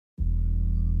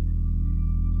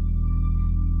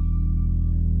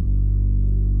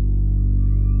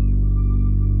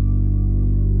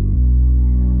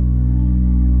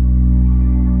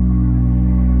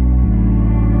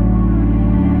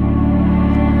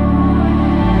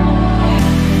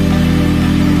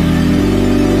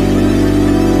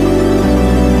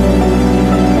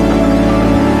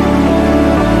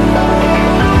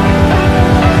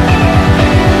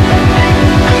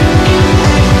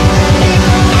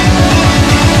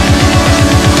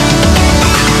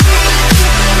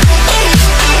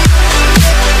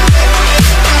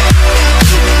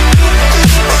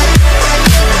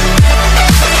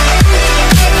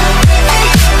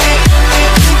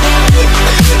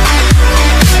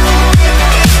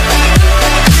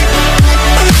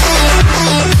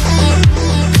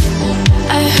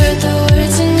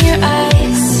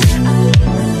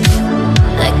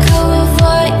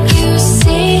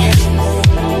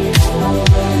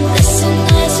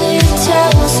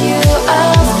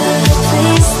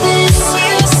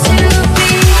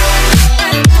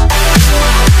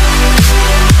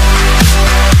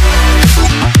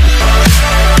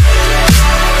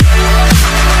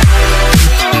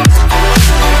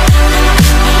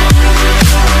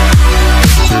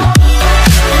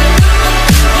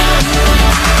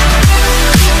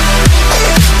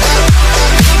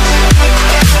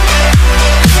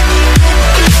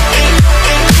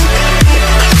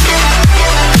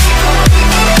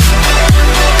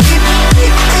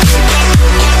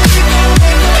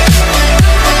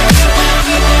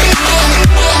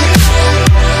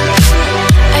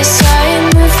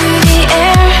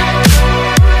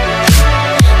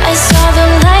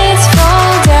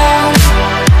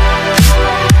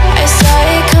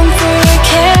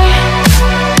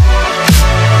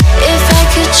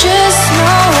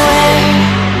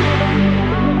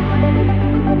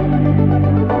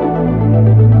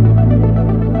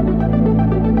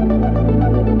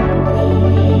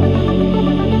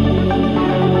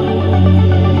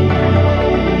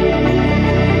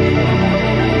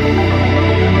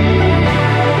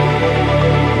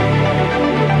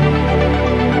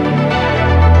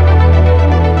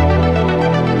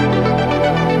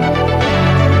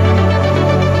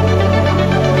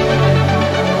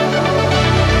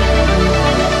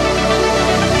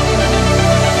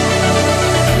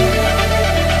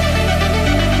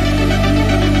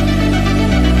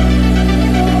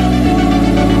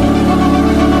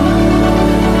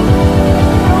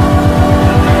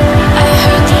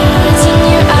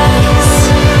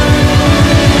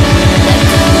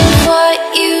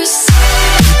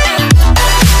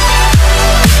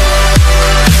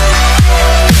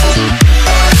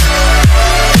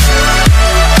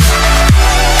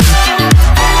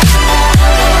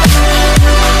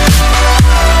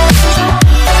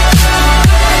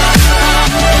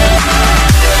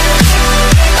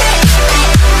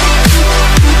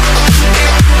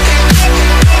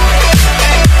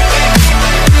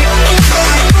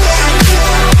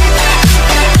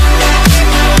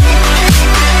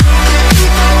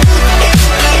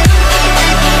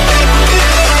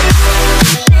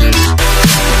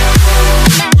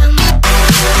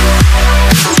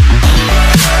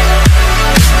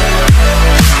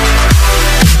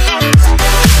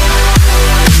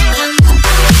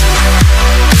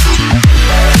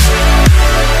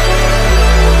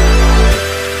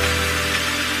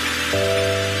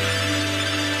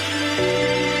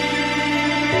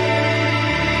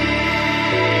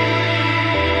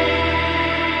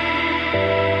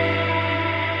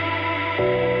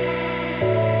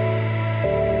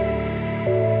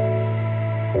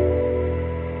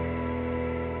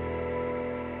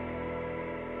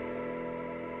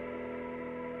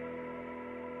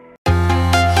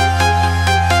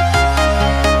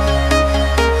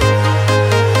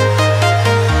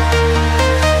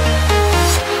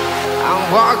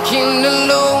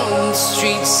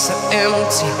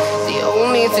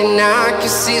and I can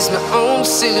see my own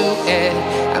silhouette.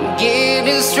 I'm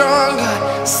getting stronger,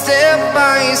 step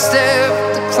by step.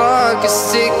 The clock is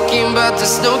ticking, but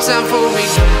there's no time for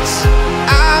regrets.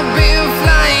 I've been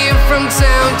flying from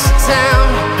town to town,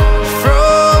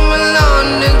 from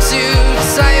London to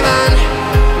Taiwan.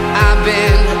 I've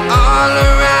been all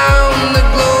around the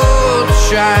globe,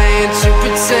 trying to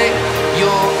protect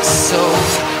your soul.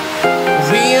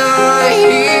 We are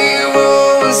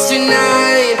heroes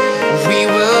tonight. We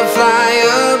will fly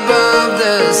above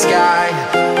the sky.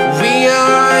 We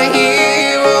are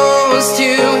heroes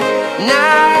tonight.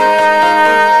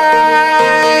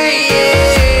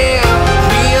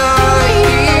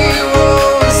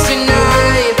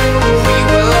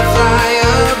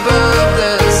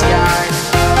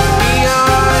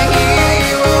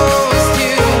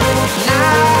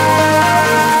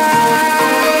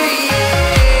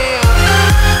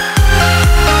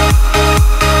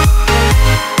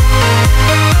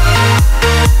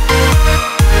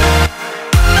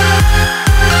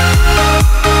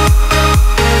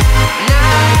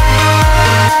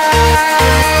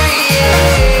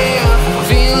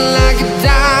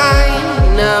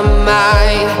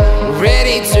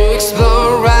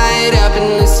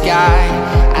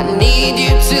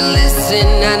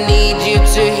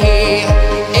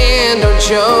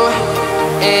 Show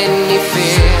any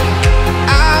fear.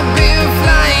 I've been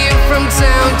flying from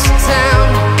town to town,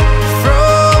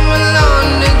 from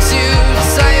London to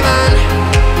Taiwan.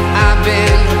 I've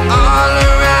been all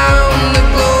around the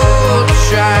globe,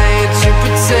 trying to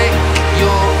protect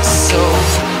your soul.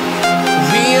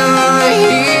 We are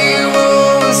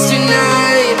heroes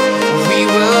tonight. We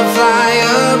will fly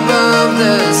above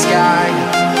the sky.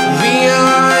 We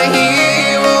are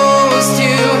heroes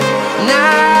tonight.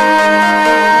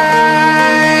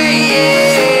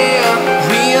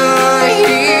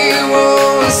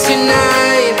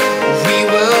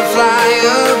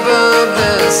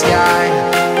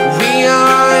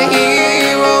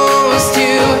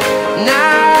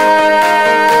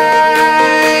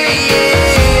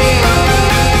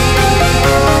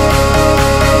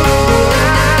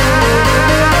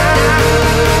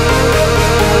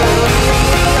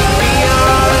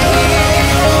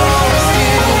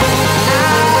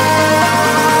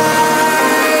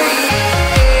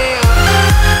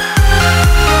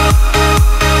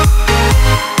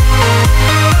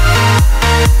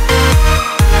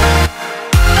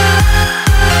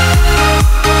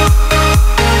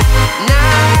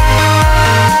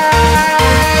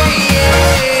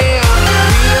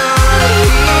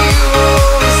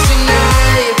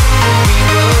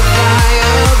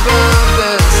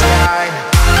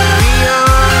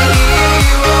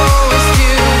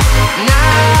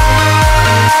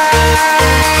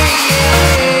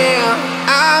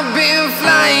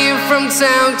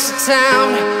 Town to town,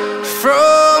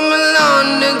 from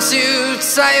London to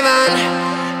Taiwan.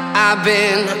 I've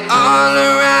been all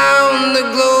around the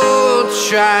globe,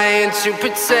 trying to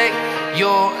protect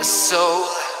your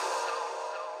soul.